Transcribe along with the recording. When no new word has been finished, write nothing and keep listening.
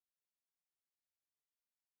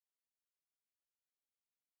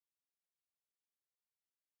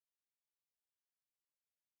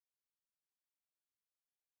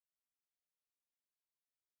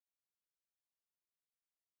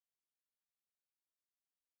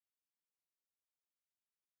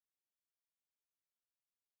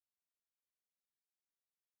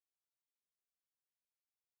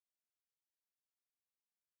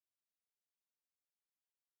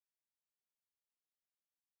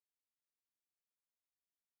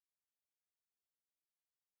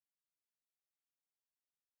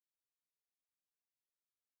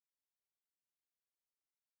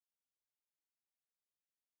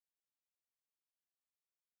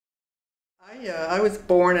I was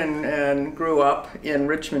born and grew up in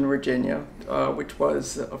Richmond, Virginia, which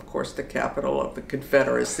was, of course, the capital of the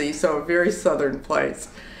Confederacy, so a very southern place.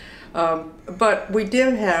 But we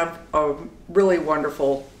did have a really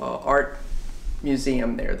wonderful art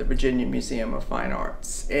museum there, the Virginia Museum of Fine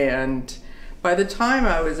Arts. And by the time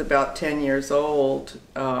I was about 10 years old,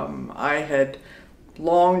 I had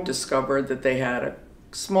long discovered that they had a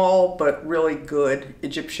small but really good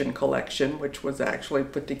Egyptian collection, which was actually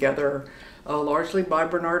put together largely by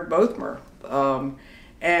Bernard Bothmer.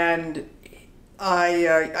 And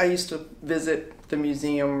I used to visit the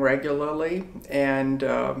museum regularly, and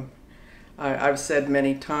I've said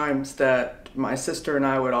many times that my sister and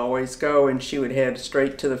I would always go, and she would head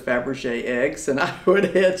straight to the Fabergé eggs, and I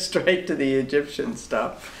would head straight to the Egyptian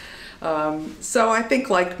stuff. So I think,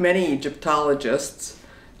 like many Egyptologists,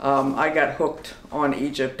 I got hooked on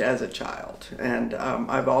Egypt as a child, and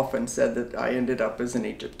I've often said that I ended up as an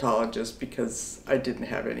Egyptologist because I didn't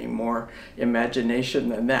have any more imagination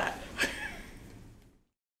than that.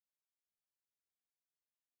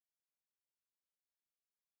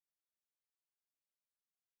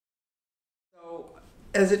 So,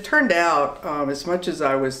 as it turned out, as much as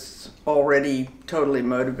I was already totally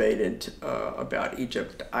motivated about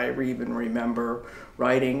Egypt, I even remember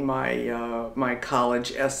writing my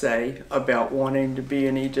college essay about wanting to be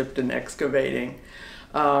in Egypt and excavating.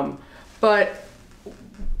 But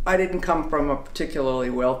I didn't come from a particularly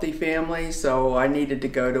wealthy family, so I needed to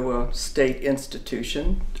go to a state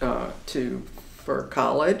institution for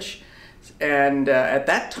college. And at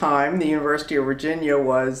that time, the University of Virginia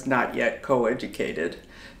was not yet co-educated.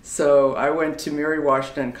 So I went to Mary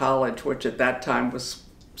Washington College, which at that time was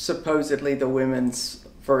supposedly the women's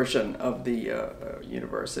version of the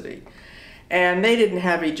university. And they didn't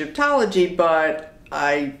have Egyptology, but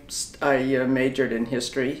I majored in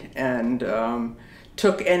history and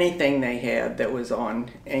took anything they had that was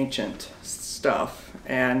on ancient stuff,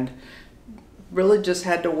 and really just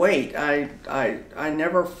had to wait. I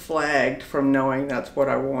never flagged from knowing that's what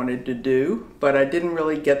I wanted to do, but I didn't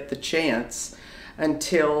really get the chance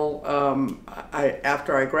until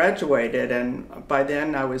after I graduated, and by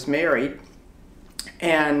then I was married.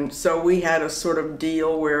 And so we had a sort of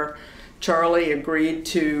deal where Charlie agreed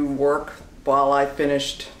to work while I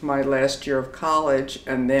finished my last year of college,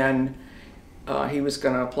 and then he was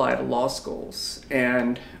going to apply to law schools.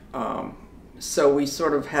 And so we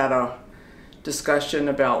sort of had a discussion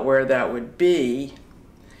about where that would be,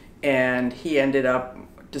 and he ended up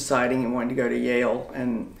deciding he wanted to go to Yale,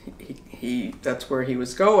 and that's where he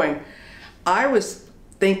was going. I was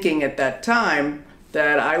thinking at that time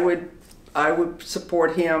that I would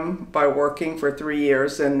support him by working for 3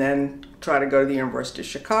 years and then try to go to the University of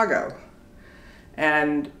Chicago.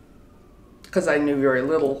 And because I knew very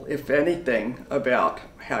little, if anything, about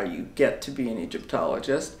how you get to be an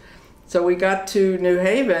Egyptologist. So we got to New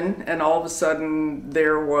Haven, and all of a sudden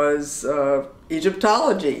there was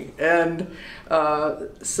Egyptology. And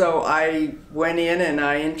so I went in and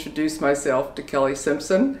I introduced myself to Kelly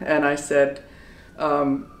Simpson, and I said,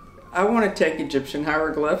 I want to take Egyptian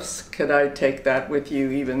hieroglyphs. Could I take that with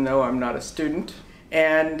you even though I'm not a student?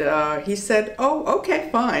 And he said, oh, okay,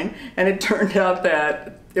 fine. And it turned out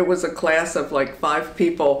that it was a class of like 5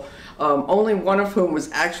 people, only one of whom was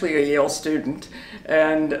actually a Yale student.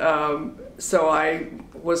 And so I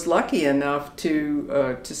was lucky enough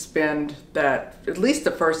to spend that, at least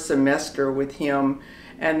the first semester with him.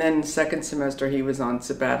 And then second semester he was on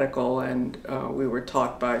sabbatical, and we were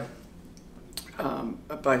taught by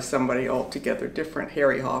somebody altogether different,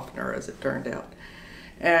 Harry Hoffner, as it turned out.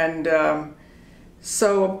 And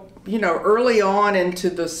so, you know, early on into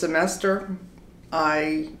the semester,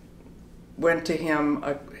 I went to him,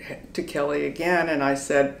 to Kelly again, and I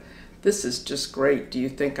said, this is just great. Do you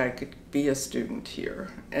think I could be a student here?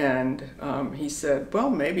 And he said,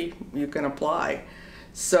 well, maybe you can apply.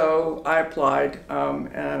 So I applied,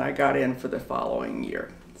 and I got in for the following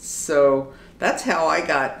year. So that's how I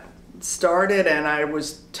got started, and I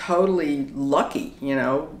was totally lucky, you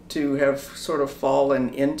know, to have sort of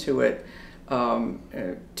fallen into it,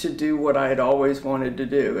 to do what I had always wanted to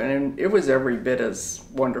do. And it was every bit as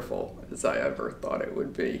wonderful as I ever thought it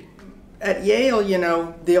would be. At Yale, you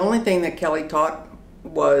know, the only thing that Kelly taught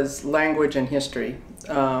was language and history.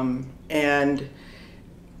 And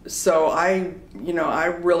so I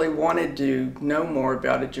really wanted to know more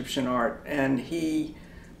about Egyptian art, and he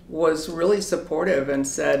was really supportive and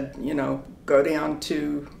said, you know, go down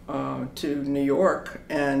to New York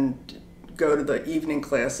and go to the evening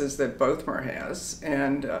classes that Bothmer has.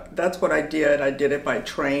 And that's what I did. I did it by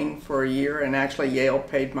train for a year, and actually Yale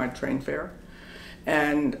paid my train fare.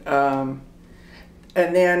 And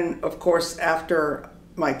And then, of course, after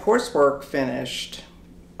my coursework finished,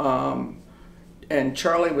 and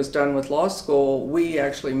Charlie was done with law school, we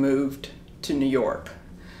actually moved to New York.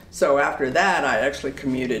 So after that, I actually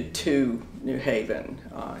commuted to New Haven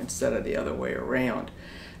instead of the other way around.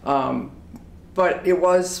 But it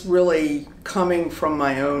was really coming from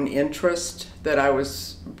my own interest that I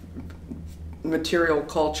was, material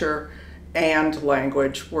culture and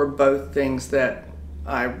language were both things that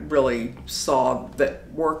I really saw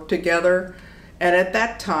that worked together. And at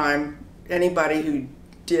that time, anybody who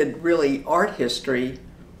did really art history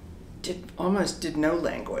almost did no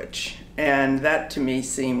language. And that to me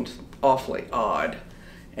seemed awfully odd.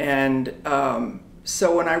 And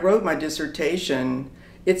so when I wrote my dissertation,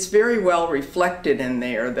 it's very well reflected in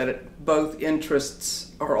there that both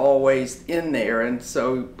interests are always in there. And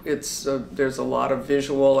so it's there's a lot of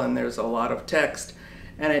visual and there's a lot of text.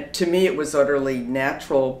 And to me, it was utterly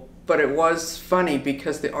natural, but it was funny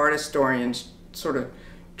because the art historians sort of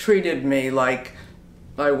treated me like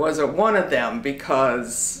I wasn't one of them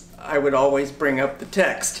because I would always bring up the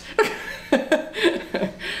text.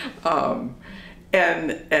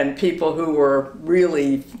 And people who were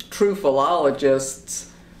really true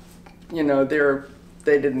philologists, you know,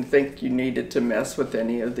 they didn't think you needed to mess with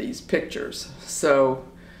any of these pictures. So,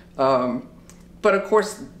 but of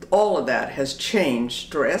course, all of that has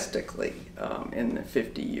changed drastically in the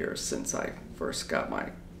 50 years since I first got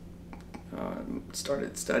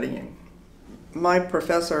started studying. My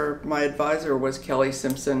professor, my advisor was Kelly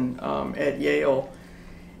Simpson at Yale,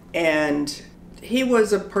 and he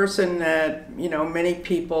was a person that, you know, many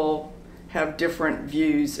people have different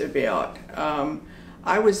views about.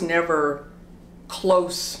 I was never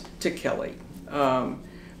close to Kelly,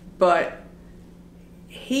 but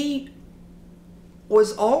he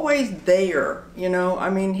was always there, you know, I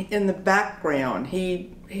mean, in the background.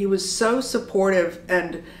 He was so supportive,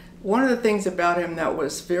 and one of the things about him that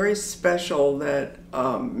was very special that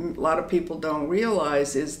a lot of people don't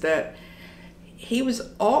realize is that he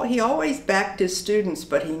always backed his students,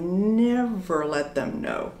 but he never let them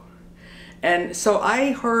know. And so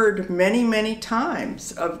I heard many, many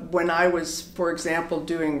times of when I was, for example,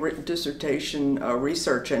 doing dissertation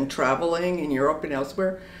research and traveling in Europe and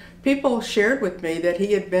elsewhere, people shared with me that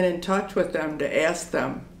he had been in touch with them to ask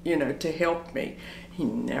them, you know, to help me. He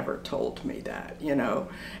never told me that, you know.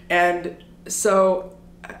 And so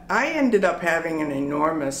I ended up having an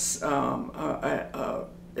enormous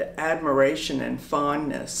admiration and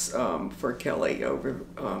fondness for Kelly over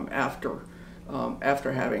after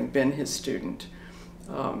having been his student.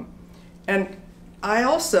 And I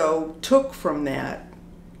also took from that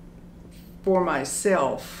for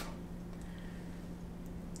myself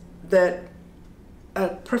that a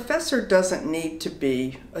professor doesn't need to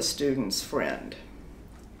be a student's friend.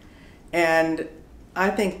 And I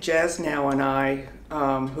think Jasnow and I,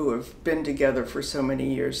 who have been together for so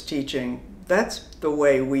many years teaching, that's the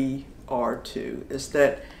way we are too, is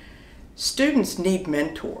that students need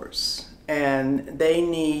mentors, and they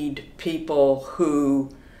need people who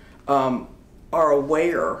are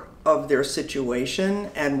aware of their situation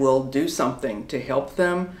and will do something to help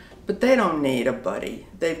them, but they don't need a buddy.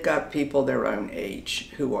 They've got people their own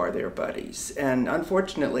age who are their buddies. And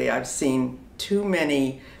unfortunately, I've seen too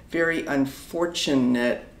many very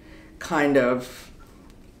unfortunate kind of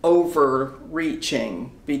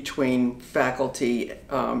overreaching between faculty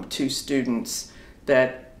to students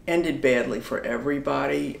that ended badly for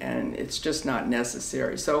everybody, and it's just not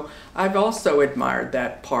necessary. So I've also admired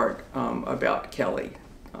that part about Kelly.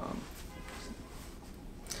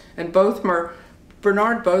 And Bernard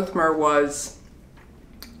Bothmer was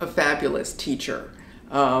a fabulous teacher,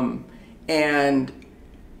 and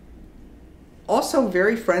also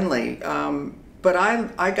very friendly. But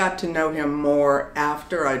I got to know him more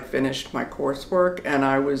after I'd finished my coursework, and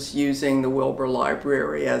I was using the Wilbur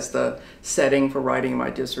Library as the setting for writing my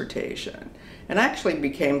dissertation, and I actually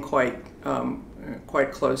became quite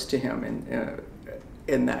close to him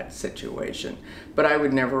in that situation. But I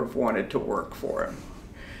would never have wanted to work for him.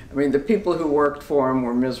 I mean, the people who worked for him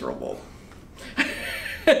were miserable.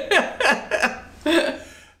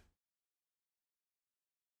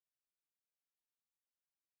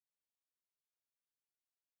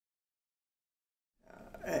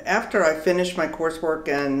 After I finished my coursework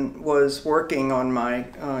and was working on my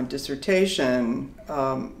dissertation,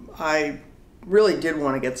 I really did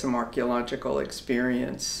want to get some archaeological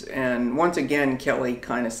experience. And once again, Kelly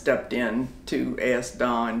kind of stepped in to ask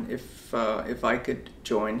Don if I could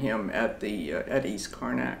join him at East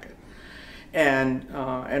Karnak.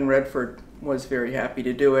 and Redford was very happy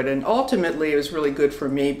to do it. And ultimately, it was really good for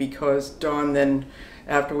me because Dawn then,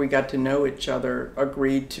 after we got to know each other,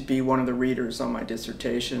 agreed to be one of the readers on my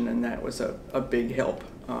dissertation, and that was a big help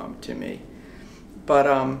to me. But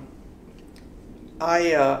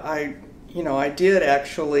I did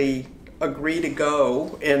actually agree to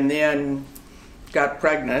go, and then got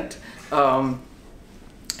pregnant, and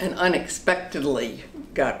unexpectedly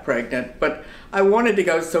got pregnant. But I wanted to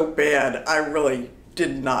go so bad, I really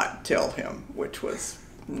did not tell him, which was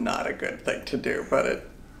not a good thing to do, but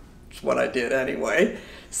it's what I did anyway.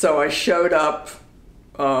 So I showed up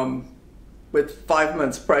with 5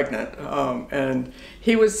 months pregnant, and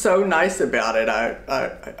he was so nice about it.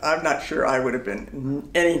 I'm not sure I would have been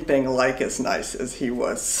anything like as nice as he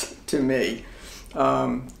was to me.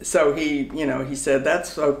 So he said,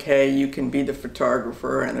 "That's okay. You can be the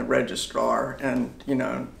photographer and the registrar, and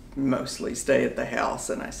mostly stay at the house."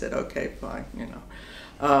 And I said, "Okay, fine."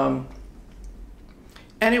 And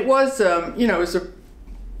it was it was a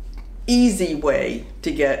easy way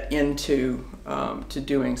to get into to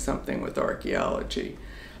doing something with archaeology.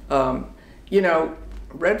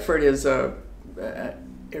 Redford is a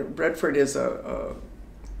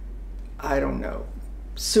I don't know,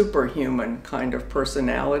 superhuman kind of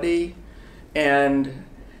personality, and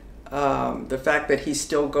the fact that he's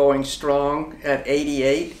still going strong at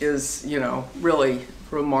 88 is really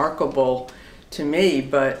remarkable to me.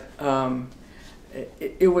 But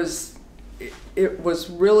it was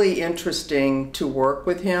really interesting to work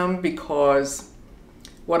with him, because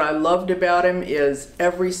what I loved about him is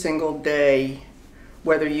every single day,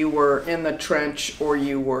 whether you were in the trench or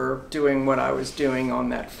you were doing what I was doing on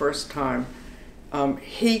that first time,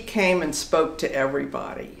 he came and spoke to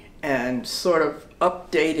everybody and sort of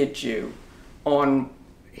updated you on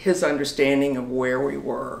his understanding of where we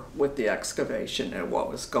were with the excavation and what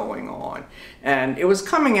was going on. And it was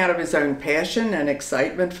coming out of his own passion and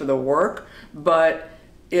excitement for the work, but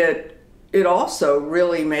it also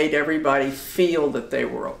really made everybody feel that they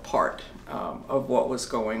were a part of what was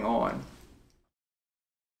going on.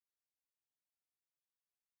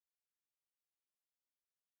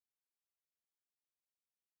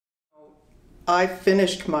 I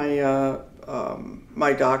finished my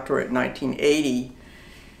my doctorate in 1980,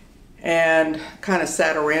 and kind of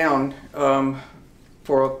sat around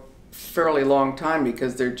for a fairly long time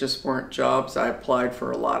because there just weren't jobs. I applied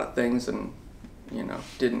for a lot of things and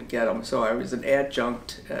didn't get them. So I was an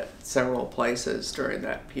adjunct at several places during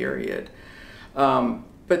that period.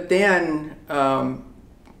 But then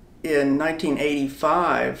in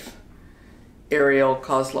 1985, Ariel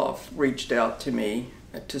Kozlov reached out to me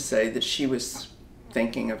to say that she was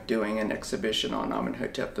thinking of doing an exhibition on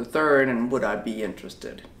Amenhotep III, and would I be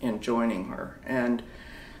interested in joining her. And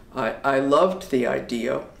I loved the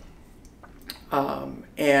idea.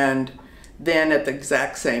 And then at the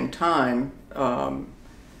exact same time,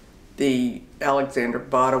 the Alexander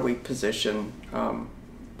Badawi position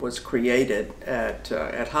was created at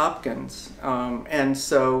Hopkins. And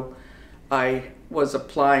so I was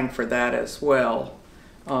applying for that as well.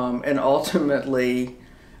 And ultimately,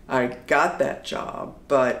 I got that job,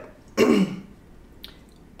 but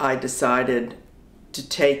I decided to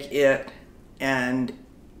take it and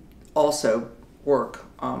also work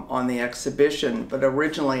on the exhibition. But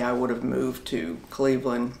originally I would have moved to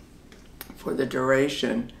Cleveland for the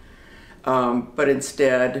duration, but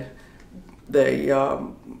instead they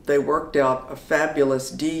worked out a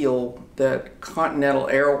fabulous deal that Continental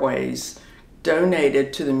Airways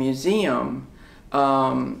donated to the museum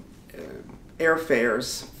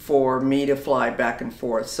airfares for me to fly back and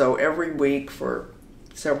forth. So every week for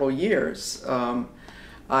several years,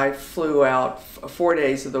 I flew out 4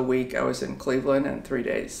 days of the week. I was in Cleveland, and 3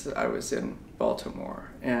 days I was in Baltimore.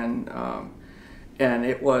 And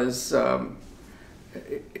it was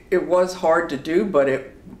hard to do, but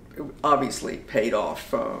it obviously paid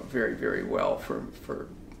off very, very well for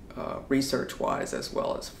research-wise as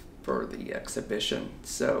well as for the exhibition.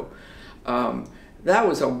 So that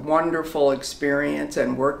was a wonderful experience,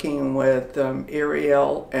 and working with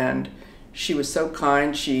Ariel, and she was so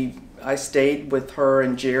kind. I stayed with her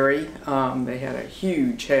and Jerry. They had a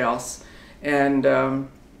huge house, and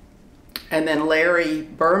then Larry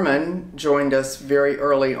Berman joined us very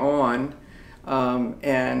early on,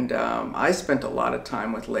 and I spent a lot of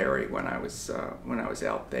time with Larry when I was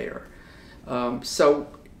out there. So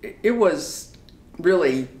it was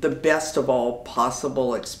really the best of all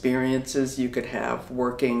possible experiences you could have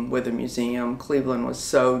working with a museum. Cleveland was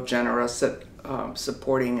so generous at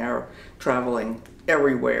supporting our traveling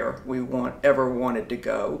everywhere we ever wanted to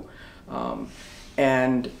go.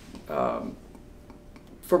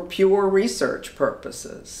 for pure research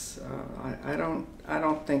purposes. I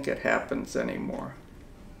don't think it happens anymore.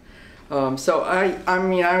 So I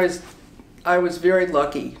mean, I was very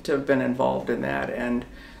lucky to have been involved in that, and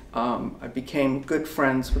I became good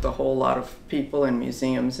friends with a whole lot of people in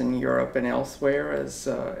museums in Europe and elsewhere as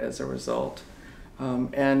a result.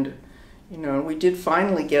 And you know, we did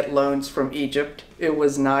finally get loans from Egypt. It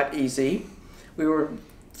was not easy. We were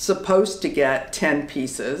supposed to get 10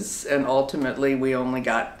 pieces, and ultimately we only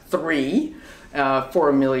got 3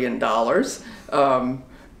 for $1 million.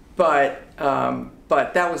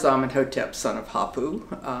 But that was Amenhotep, son of Hapu,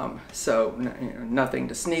 so you know, nothing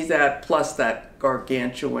to sneeze at, plus that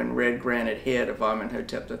gargantuan red granite head of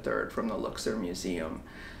Amenhotep III from the Luxor Museum.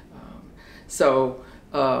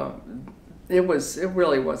 It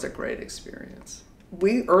really was a great experience.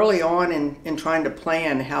 We, early on in trying to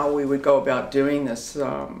plan how we would go about doing this,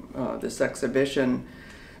 this exhibition,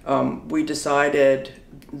 we decided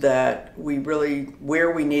that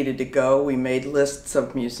where we needed to go, we made lists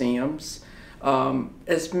of museums.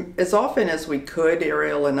 As often as we could,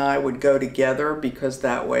 Ariel and I would go together, because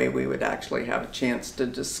that way we would actually have a chance to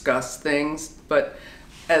discuss things. But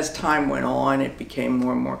as time went on, it became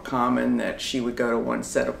more and more common that she would go to one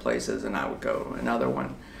set of places and I would go to another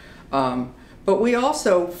one. But we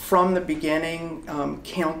also, from the beginning,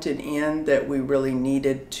 counted in that we really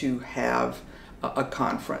needed to have a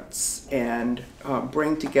conference and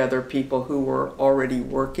bring together people who were already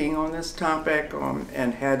working on this topic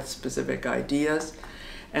and had specific ideas.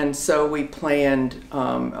 And so we planned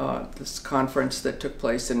this conference that took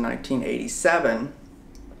place in 1987,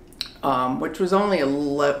 which was only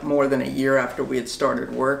more than a year after we had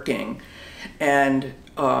started working, and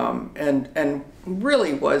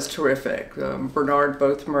really was terrific. Bernard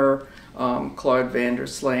Bothmer, Claude van der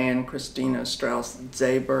Slaan, Christina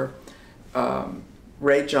Strauss-Zaber,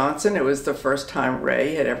 Ray Johnson. It was the first time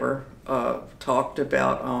Ray had ever talked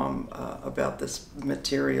about this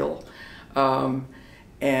material,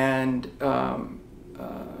 and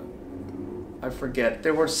I forget.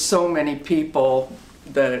 There were so many people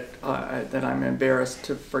that I'm embarrassed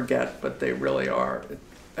to forget, but they really are.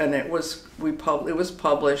 And it was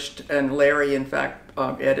published, and Larry, in fact,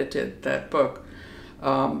 edited that book.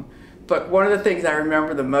 But one of the things I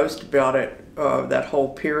remember the most about it, that whole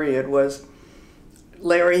period, was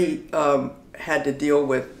Larry had to deal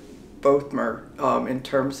with Bothmer in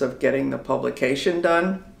terms of getting the publication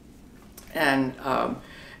done, and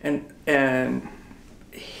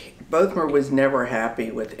Bothmer was never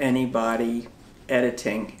happy with anybody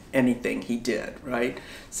editing anything he did, right?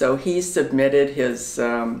 So he submitted his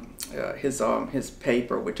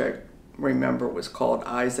paper, which I remember was called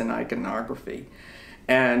Eyes in Iconography,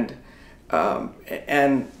 and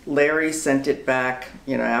Larry sent it back,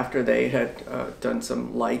 you know, after they had done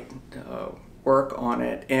some light work on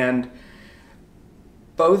it, and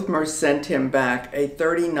Bothmer sent him back a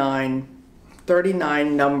 39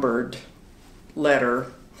 numbered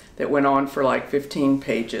letter that went on for like 15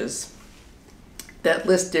 pages that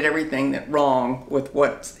listed everything that wrong with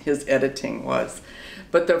what his editing was.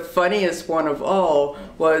 But the funniest one of all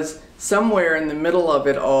was somewhere in the middle of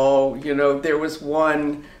it all, you know, there was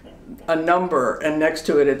a number, and next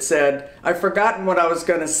to it it said, "I've forgotten what I was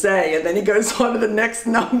going to say," and then he goes on to the next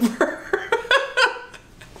number.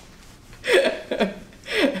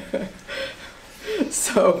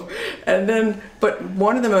 So, and then, but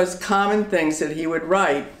one of the most common things that he would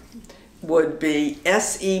write would be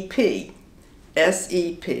SEP,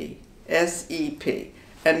 SEP, SEP.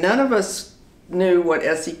 And none of us knew what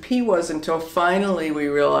SEP was until finally we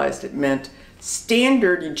realized it meant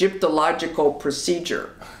Standard Egyptological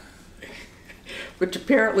Procedure, which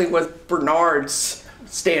apparently was Bernard's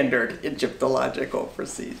Standard Egyptological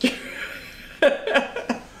Procedure.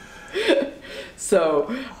 So,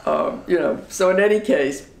 you know, so in any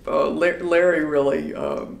case, Larry really,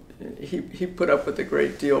 he put up with a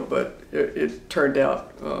great deal, but it turned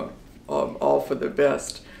out all for the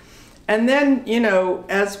best. And then, you know,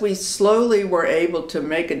 as we slowly were able to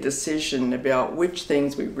make a decision about which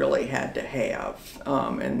things we really had to have,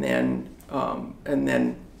 and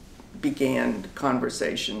then began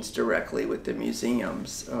conversations directly with the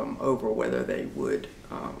museums over whether they would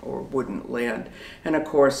or wouldn't lend. And of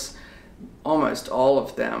course, almost all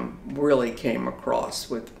of them really came across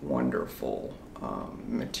with wonderful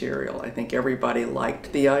material. I think everybody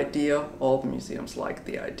liked the idea. All the museums liked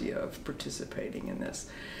the idea of participating in this.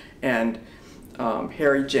 And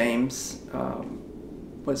Harry James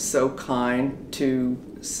was so kind to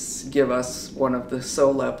give us one of the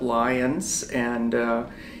Solep lions, and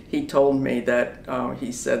he told me that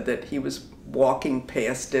he said that he was walking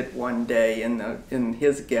past it one day in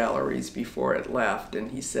his galleries before it left,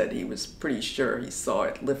 and he said he was pretty sure he saw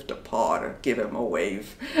it lift a paw to give him a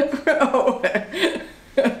wave.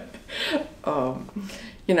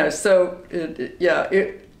 You know, so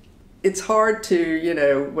it's hard to, you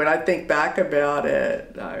know, when I think back about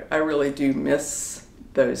it, I really do miss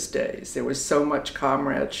those days. There was so much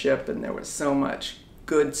comradeship and there was so much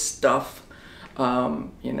good stuff,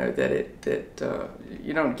 you know, that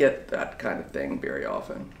you don't get that kind of thing very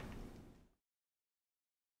often.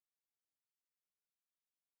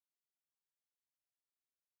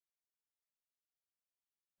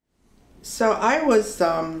 So I was,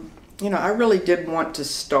 you know, I really did want to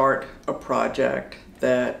start a project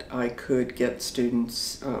that I could get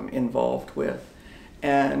students involved with.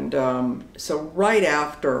 And so right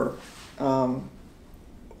after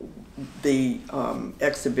the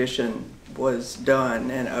exhibition was done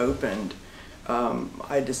and opened,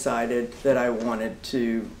 I decided that I wanted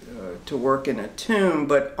to work in a tomb,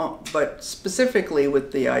 but specifically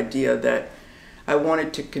with the idea that I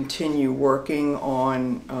wanted to continue working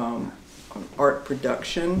on art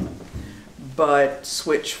production, but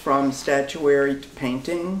switch from statuary to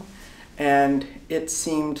painting. And it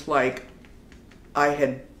seemed like I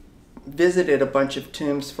had visited a bunch of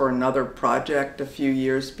tombs for another project a few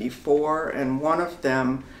years before, and one of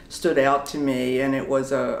them stood out to me, and it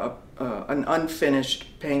was an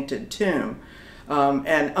unfinished painted tomb.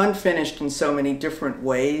 And unfinished in so many different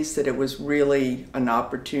ways that it was really an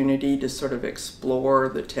opportunity to sort of explore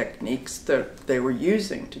the techniques that they were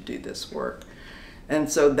using to do this work. And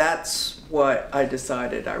so that's what I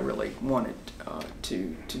decided I really wanted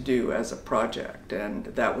to do as a project. And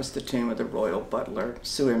that was the tomb of the royal butler,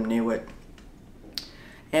 Suim.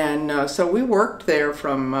 And so we worked there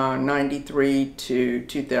from 93 to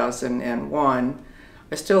 2001.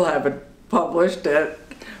 I still haven't published it,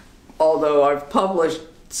 although I've published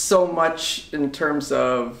so much in terms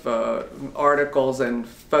of articles and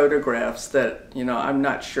photographs that, you know, I'm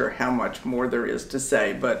not sure how much more there is to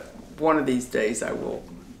say, but one of these days I will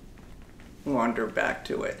wander back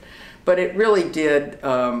to it. But it really did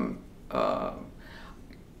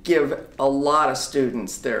give a lot of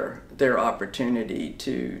students their opportunity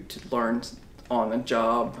to learn on the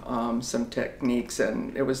job some techniques,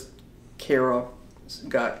 and it was Kara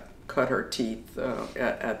cut her teeth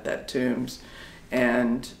at that tombs,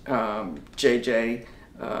 and JJ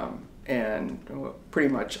and pretty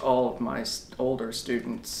much all of my older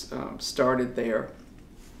students started there.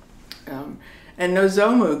 And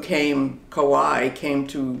Nozomu Kawai came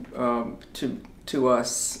to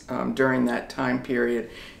us during that time period.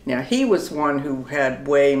 Now he was one who had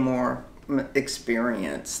way more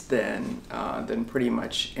experience than pretty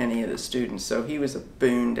much any of the students, so he was a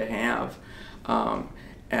boon to have,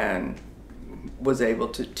 and was able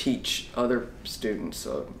to teach other students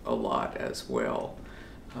a lot as well.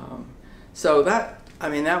 So that, I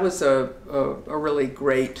mean, that was a really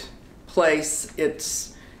great place.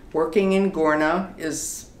 It's working in Gorna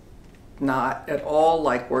is not at all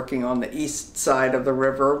like working on the east side of the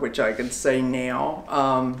river, which I can say now.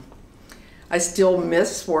 I still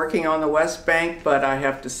miss working on the West Bank, but I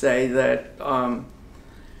have to say that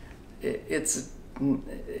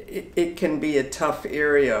it can be a tough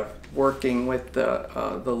area working with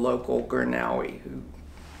the local Gurnawi, who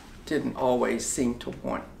didn't always seem to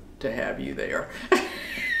want to have you there.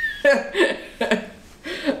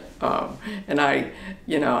 And I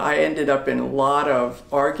ended up in a lot of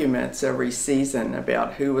arguments every season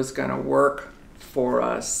about who was going to work for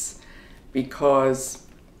us, because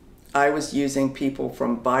I was using people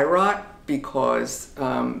from Beirat because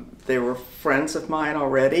they were friends of mine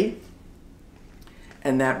already,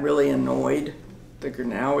 and that really annoyed the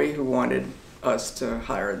Gurnawi, who wanted us to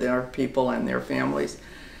hire their people and their families.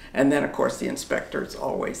 And then, of course, the inspectors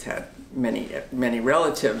always had many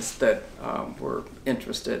relatives that were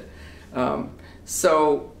interested.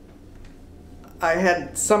 So I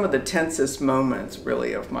had some of the tensest moments,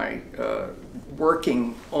 really, of my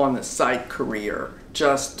working on the site career,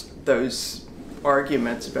 just those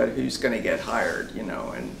arguments about who's going to get hired, you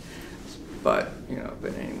know. But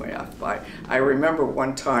anyway, I remember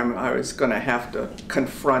one time I was going to have to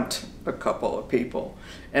confront a couple of people,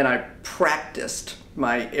 and I practiced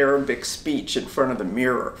my Arabic speech in front of the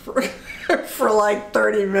mirror for like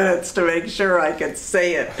 30 minutes to make sure I could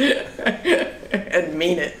say it and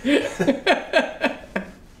mean it.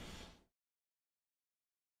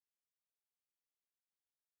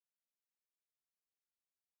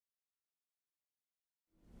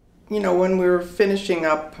 You know, when we were finishing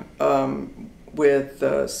up with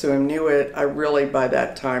Suim, I really by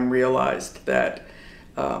that time realized that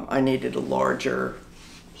I needed a larger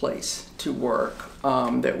place to work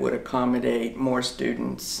that would accommodate more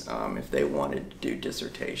students if they wanted to do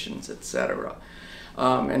dissertations, etc.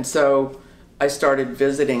 And so I started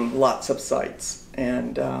visiting lots of sites,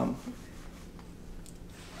 and I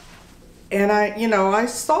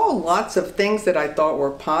saw lots of things that I thought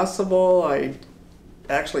were possible. I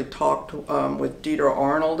actually talked with Dieter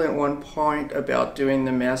Arnold at one point about doing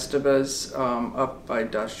the mastabas up by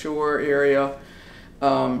Dashur area.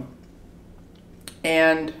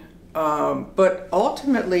 But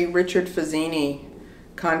ultimately, Richard Fazzini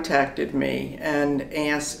contacted me and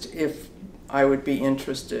asked if I would be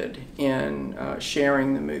interested in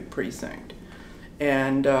sharing the Moot Precinct.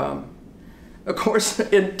 And of course,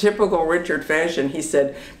 in typical Richard fashion, he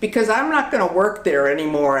said, because I'm not going to work there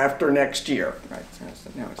anymore after next year. Right? So I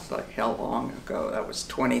said, no, it's like how long ago? That was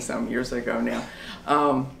 20-some years ago now.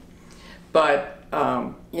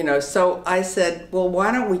 So I said, well,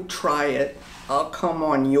 why don't we try it? I'll come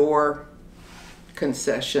on your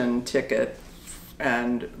concession ticket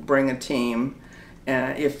and bring a team,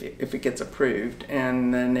 if it gets approved,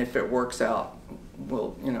 and then if it works out,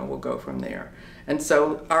 we'll go from there. And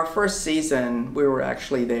so our first season, we were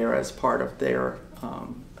actually there as part of their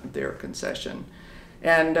concession,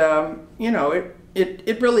 and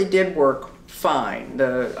it really did work fine.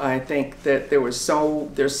 I think that there's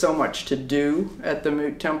so much to do at the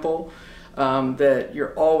Moot Temple that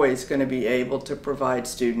you're always going to be able to provide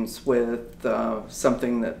students with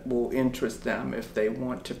something that will interest them if they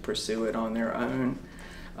want to pursue it on their own.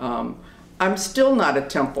 I'm still not a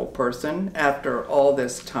temple person after all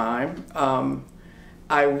this time.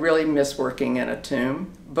 I really miss working in a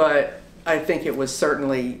tomb, but I think it was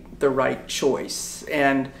certainly the right choice.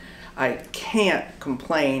 And I can't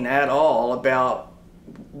complain at all about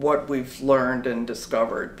what we've learned and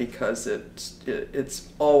discovered, because it's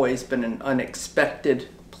always been an unexpected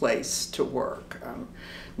place to work.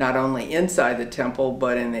 Not only inside the temple,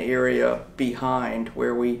 but in the area behind,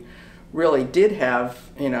 where we really did have,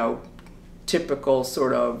 typical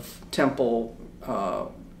sort of temple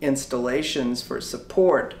installations for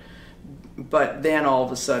support, but then all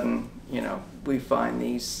of a sudden, we find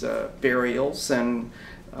these burials and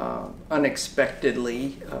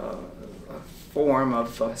unexpectedly a form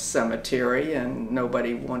of a cemetery, and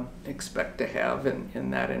nobody would expect to have in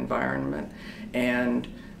that environment, and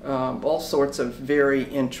all sorts of very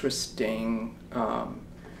interesting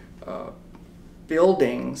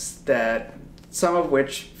buildings, that some of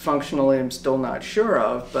which functionally I'm still not sure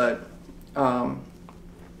of, but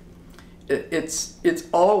it's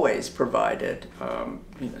always provided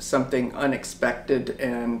something unexpected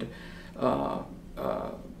and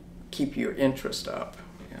keep your interest up.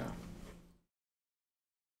 Yeah.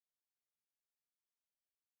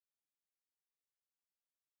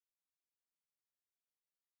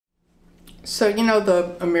 So,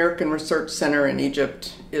 the American Research Center in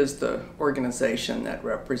Egypt is the organization that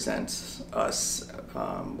represents us,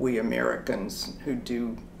 we Americans who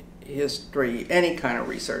do history, any kind of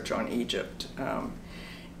research on Egypt,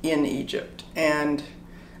 in Egypt. And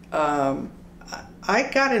I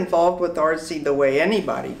got involved with RC the way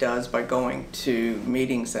anybody does, by going to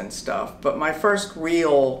meetings and stuff. But my first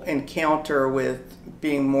real encounter with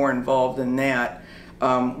being more involved in that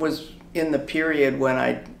was in the period when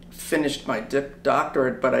I finished my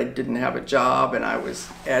doctorate, but I didn't have a job and I was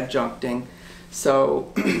adjuncting.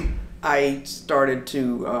 So I started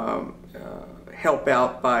to help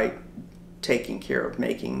out by taking care of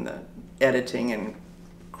making the editing and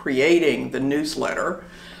creating the newsletter.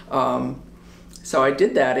 So I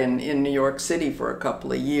did that in New York City for a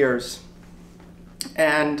couple of years.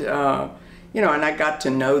 And, and I got to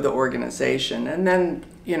know the organization. And then,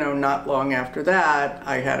 not long after that,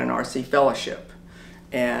 I had an RC fellowship.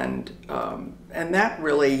 And that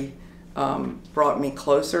really brought me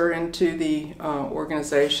closer into the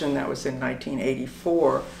organization. That was in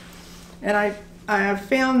 1984. And I have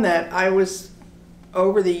found that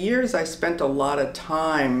over the years, I spent a lot of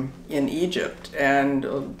time in Egypt,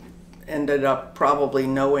 and ended up probably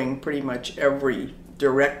knowing pretty much every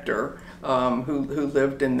director who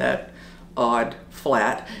lived in that odd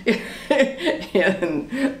flat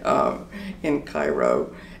in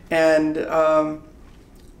Cairo. And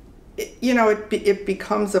it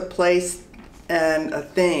becomes a place and a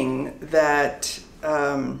thing that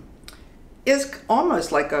is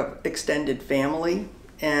almost like an extended family.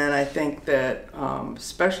 And I think that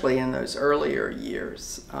especially in those earlier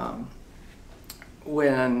years,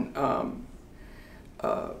 when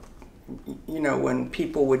when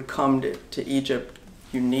people would come to Egypt,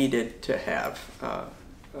 you needed to have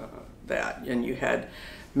that. And you had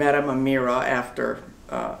Madame Amira after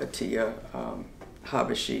Atiya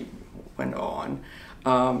Habashi went on.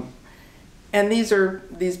 And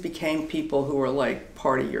these became people who were like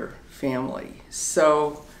part of your family.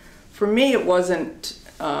 So for me, it wasn't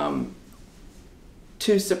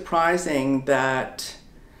too surprising that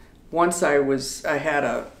once I had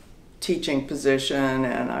a teaching position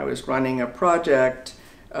and I was running a project,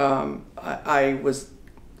 I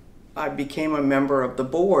became a member of the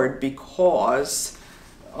board because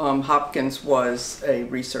Hopkins was a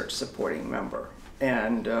research supporting member.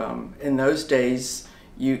 And in those days,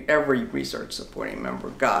 every research supporting member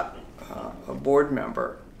got a board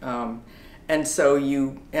member. And so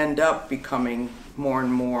you end up becoming more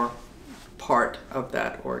and more part of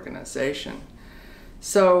that organization.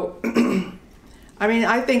 So, I mean,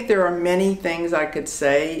 I think there are many things I could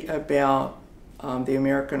say about the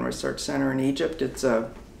American Research Center in Egypt. It's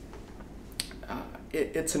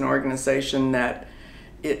an organization that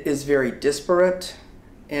it is very disparate,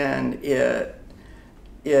 and it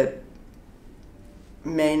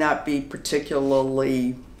may not be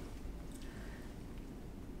particularly,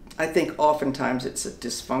 I think oftentimes it's a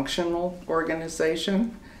dysfunctional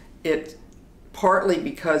organization. It partly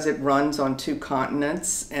because it runs on 2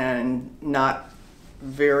 continents and not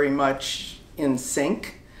very much in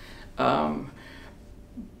sync.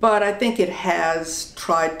 But I think it has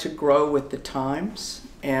tried to grow with the times,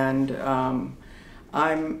 and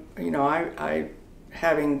I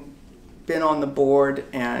having been on the board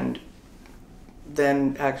and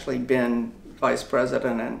then actually been vice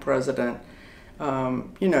president and president,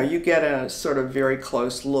 you get a sort of very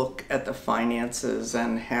close look at the finances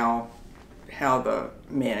and how the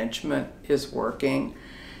management is working.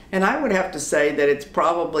 And I would have to say that it's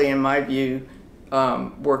probably, in my view,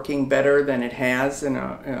 working better than it has in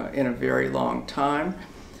a very long time.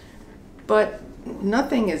 But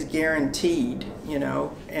nothing is guaranteed,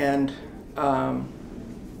 and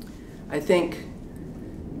I think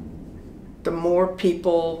the more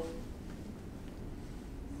people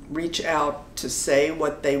reach out to say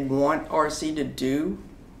what they want RC to do,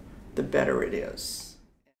 the better it is.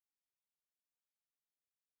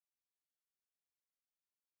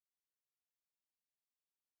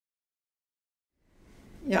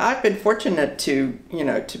 Yeah, I've been fortunate to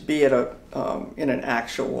be at in an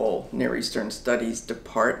actual Near Eastern Studies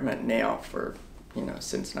department now for,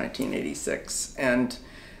 since 1986. And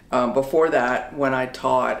before that, when I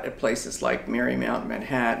taught at places like Marymount,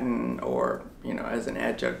 Manhattan, or, as an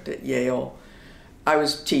adjunct at Yale, I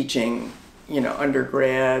was teaching,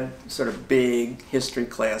 undergrad, sort of big history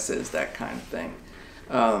classes, that kind of thing.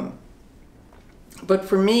 But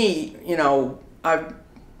for me,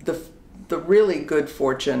 the really good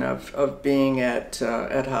fortune of being at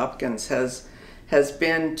Hopkins has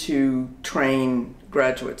been to train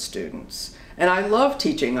graduate students. And I love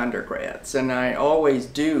teaching undergrads, and I always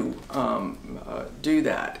do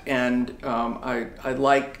that. And I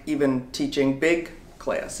like even teaching big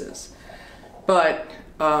classes. But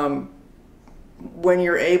when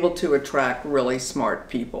you're able to attract really smart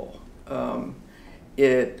people,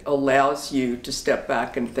 it allows you to step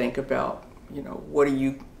back and think about, what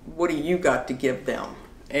do you got to give them?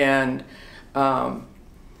 And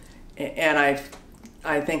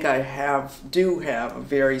I think I do have a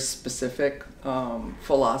very specific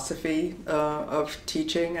philosophy of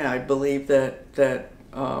teaching. I believe that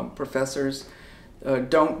professors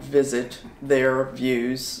don't visit their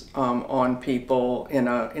views on people in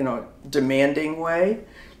a demanding way.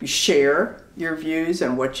 You share your views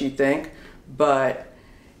and what you think, but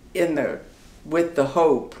with the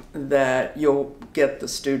hope that you'll get the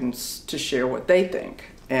students to share what they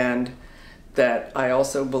think. And that I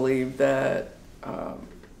also believe that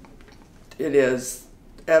it is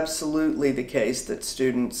absolutely the case that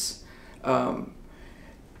students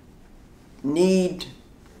need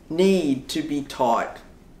to be taught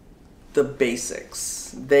the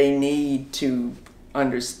basics. They need to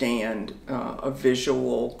understand a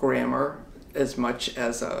visual grammar as much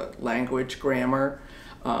as a language grammar,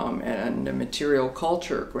 and a material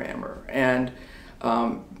culture grammar. And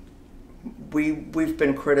we've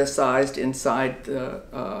been criticized inside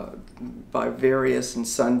by various and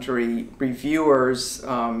sundry reviewers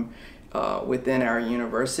within our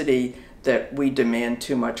university that we demand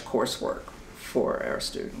too much coursework for our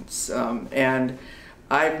students. And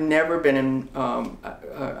I've never been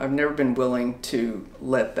willing to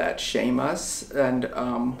let that shame us. And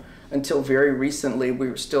until very recently, we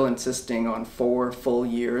were still insisting on 4 full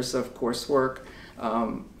years of coursework.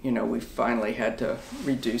 We finally had to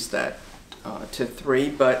reduce that to 3,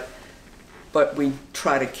 but we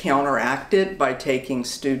try to counteract it by taking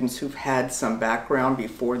students who've had some background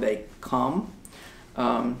before they come,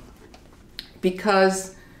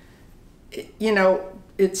 because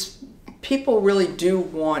people really do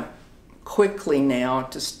want quickly now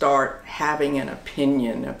to start having an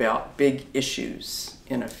opinion about big issues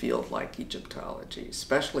in a field like Egyptology,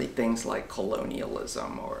 especially things like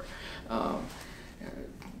colonialism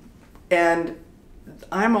and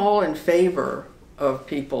I'm all in favor of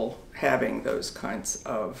people having those kinds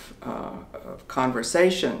of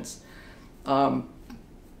conversations,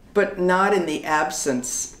 but not in the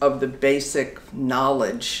absence of the basic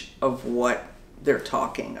knowledge of what they're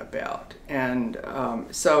talking about. And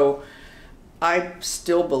so I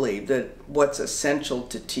still believe that what's essential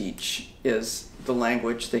to teach is the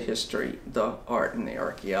language, the history, the art, and the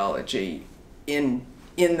archaeology in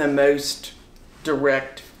the most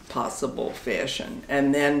direct possible fashion,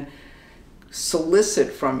 and then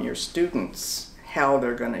solicit from your students how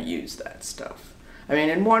they're going to use that stuff. I mean,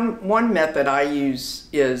 and one method I use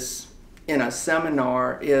is in a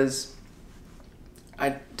seminar is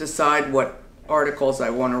I decide what articles I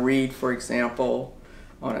want to read, for example,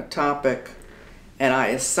 on a topic, and I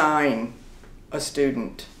assign a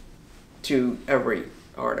student to every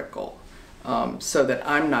article. So that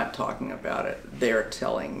I'm not talking about it, they're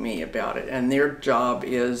telling me about it. And their job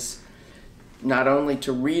is not only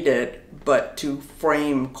to read it, but to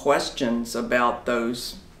frame questions about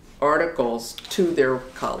those articles to their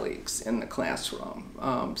colleagues in the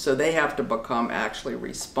classroom. So they have to become actually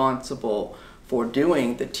responsible for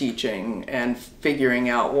doing the teaching and figuring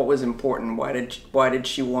out what was important, why did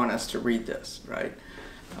she want us to read this, right?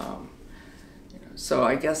 So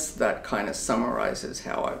I guess that kind of summarizes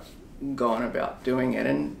how I've gone about doing it.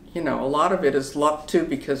 And a lot of it is luck too,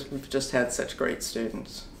 because we've just had such great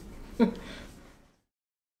students.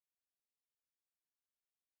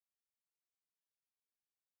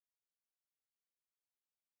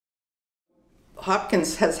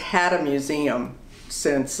 Hopkins has had a museum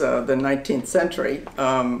since the 19th century,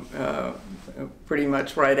 pretty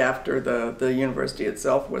much right after the university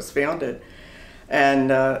itself was founded. And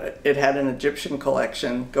it had an Egyptian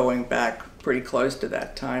collection going back pretty close to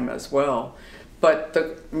that time as well. But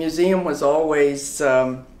the museum was always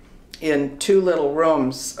in two little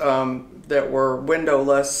rooms that were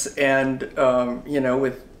windowless and,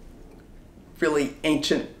 with really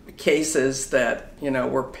ancient cases that,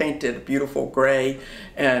 were painted beautiful gray.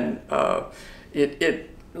 And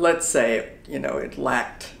let's say, it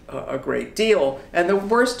lacked a great deal. And the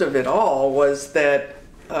worst of it all was that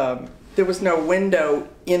there was no window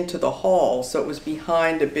into the hall, so it was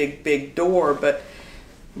behind a big door, but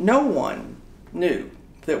no one knew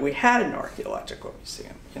that we had an archaeological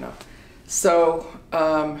museum, So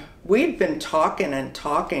we'd been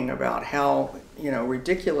talking about how,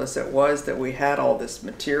 ridiculous it was that we had all this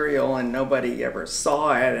material and nobody ever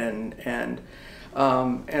saw it, and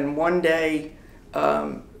one day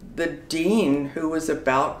the dean, who was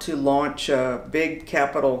about to launch a big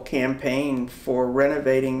capital campaign for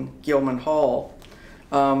renovating Gilman Hall,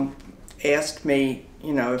 asked me,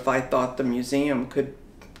 if I thought the museum could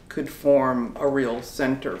form a real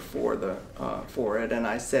center for it, and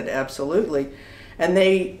I said absolutely. And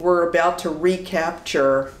they were about to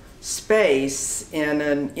recapture space in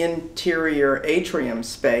an interior atrium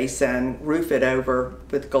space and roof it over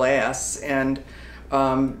with glass, and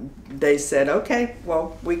they said, okay,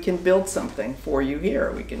 well, we can build something for you here.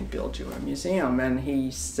 We can build you a museum. And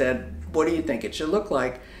he said, what do you think it should look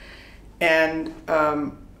like? And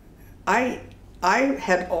I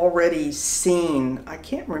had already seen, I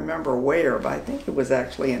can't remember where, but I think it was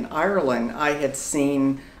actually in Ireland, I had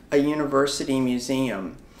seen a university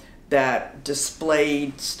museum that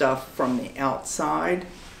displayed stuff from the outside.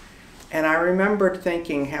 And I remembered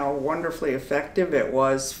thinking how wonderfully effective it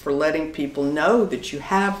was for letting people know that you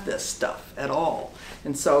have this stuff at all.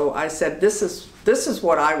 And so I said, this is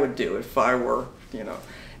what I would do if I were,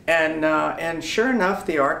 And sure enough,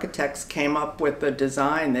 the architects came up with a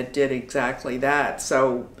design that did exactly that.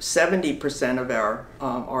 So 70% of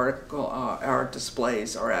our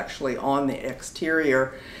displays are actually on the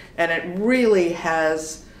exterior, and it really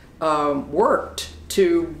has worked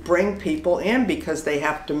to bring people in, because they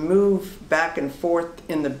have to move back and forth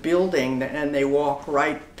in the building and they walk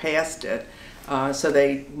right past it, so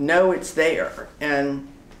they know it's there. And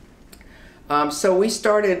so we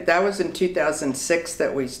started, that was in 2006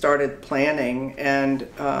 that we started planning, and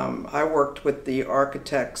I worked with the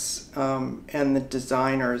architects and the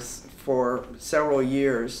designers for several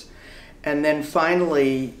years. And then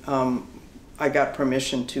finally I got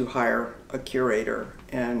permission to hire a curator,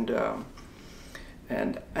 and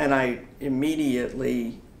I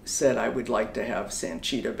immediately said I would like to have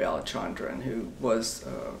Sanchita Balachandran, who was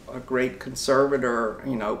a great conservator,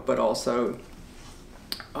 but also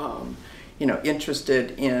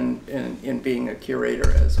interested in being a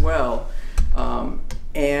curator as well.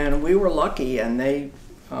 and we were lucky, and they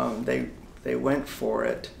went for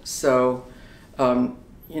it. So,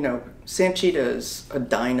 you know, Sanchita is a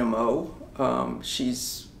dynamo.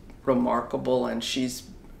 She's remarkable, and she's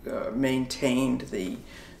maintained the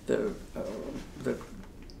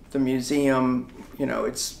museum. You know,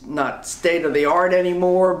 it's not state of the art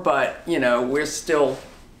anymore, but you know, we're still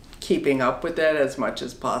keeping up with it as much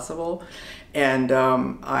as possible. And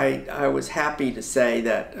I was happy to say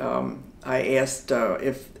that I asked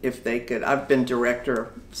if they could. I've been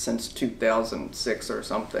director since 2006 or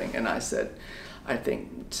something, and I said, I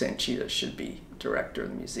think Sanchita should be director of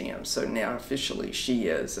the museum. So now officially she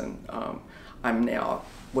is, and I'm now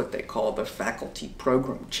what they call the faculty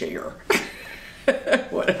program chair,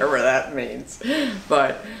 whatever that means.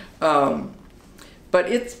 But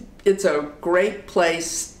it's a great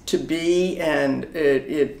place to be, and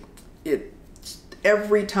it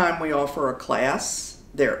every time we offer a class,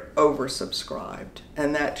 they're oversubscribed,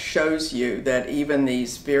 and that shows you that even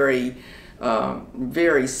these very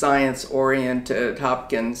science-oriented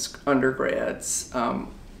Hopkins undergrads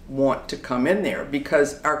want to come in there,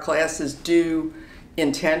 because our classes do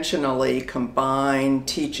intentionally combine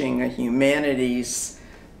teaching a humanities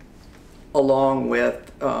along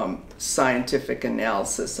with scientific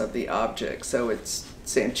analysis of the object. So it's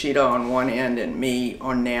Sanchita on one end and me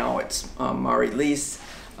on now it's Marie-Lise,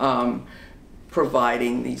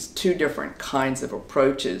 providing these two different kinds of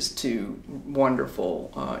approaches to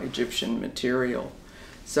wonderful Egyptian material.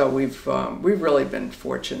 So we've really been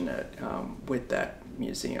fortunate with that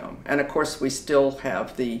museum. And of course we still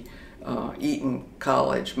have the Eton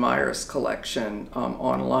College Myers collection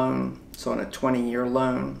on loan. It's on a 20-year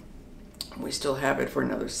loan. We still have it for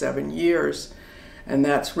another 7 years. And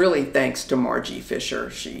that's really thanks to Margie Fisher.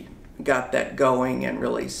 She got that going and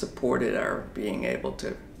really supported our being able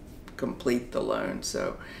to complete the loan.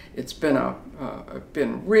 So it's been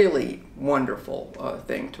been really wonderful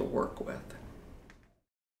thing to work with.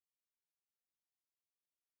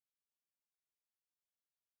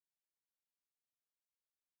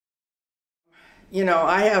 You know,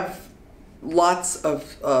 I have lots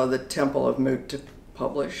of the Temple of Mut to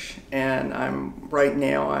publish, and right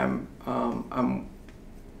now I'm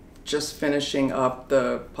just finishing up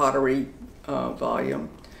the pottery volume,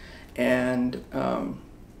 and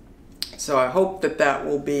so I hope that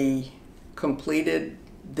will be completed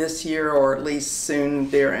this year or at least soon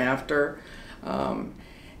thereafter.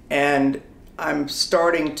 And I'm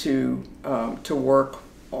starting to work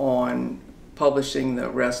on publishing the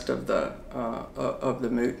rest of the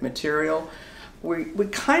Mut material. We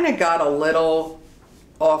kind of got a little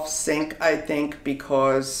off sync, I think,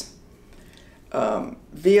 because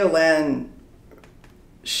Violaine,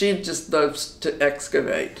 she just loves to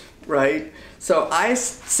excavate, right? So I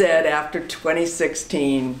said after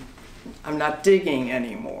 2016, I'm not digging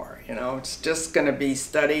anymore, you know, it's just going to be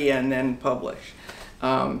study and then publish.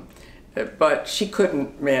 But she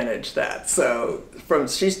couldn't manage that. So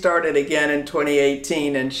she started again in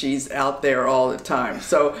 2018, and she's out there all the time.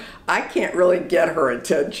 So I can't really get her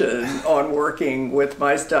attention on working with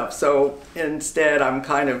my stuff. So instead, I'm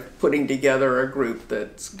kind of putting together a group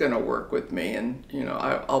that's going to work with me, and you know,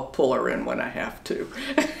 I'll pull her in when I have to.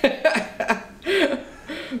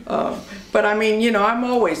 But I mean, you know, I'm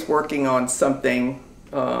always working on something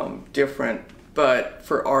different, but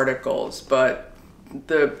for articles. But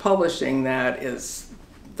the publishing, that is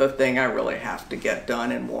the thing I really have to get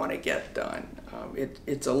done and want to get done.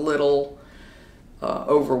 It's a little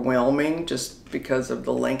overwhelming just because of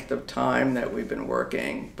the length of time that we've been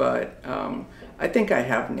working, but I think I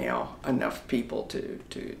have now enough people to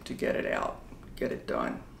get it out, get it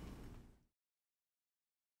done.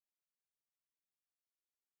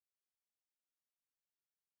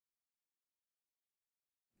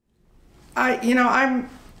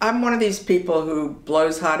 I'm one of these people who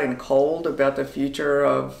blows hot and cold about the future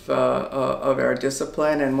of our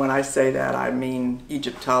discipline, and when I say that, I mean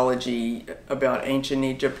Egyptology, about ancient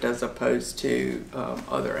Egypt as opposed to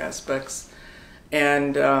other aspects.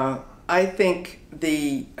 And I think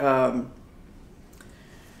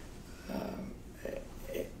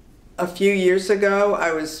a few years ago,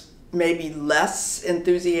 I was maybe less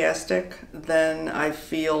enthusiastic than I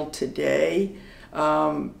feel today.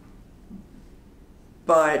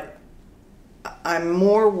 But I'm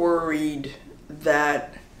more worried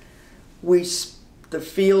that the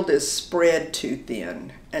field is spread too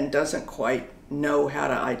thin and doesn't quite know how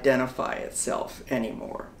to identify itself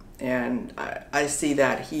anymore. And I see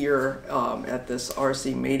that here at this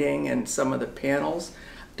RC meeting, and some of the panels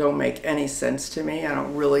don't make any sense to me. I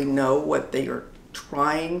don't really know what they are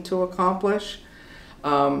trying to accomplish.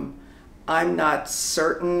 I'm not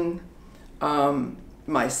certain.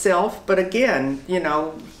 myself, but again, you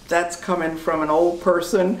know, that's coming from an old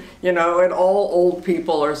person, you know, and all old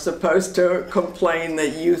people are supposed to complain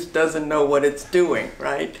that youth doesn't know what it's doing,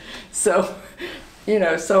 right? So, you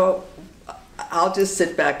know, so I'll just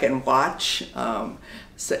sit back and watch. And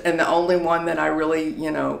the only one that I really,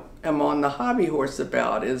 you know, am on the hobby horse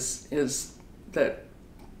about is that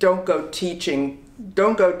don't go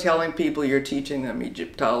telling people you're teaching them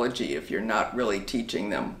Egyptology if you're not really teaching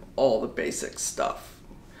them all the basic stuff.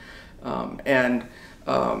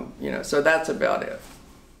 You know, so that's about it.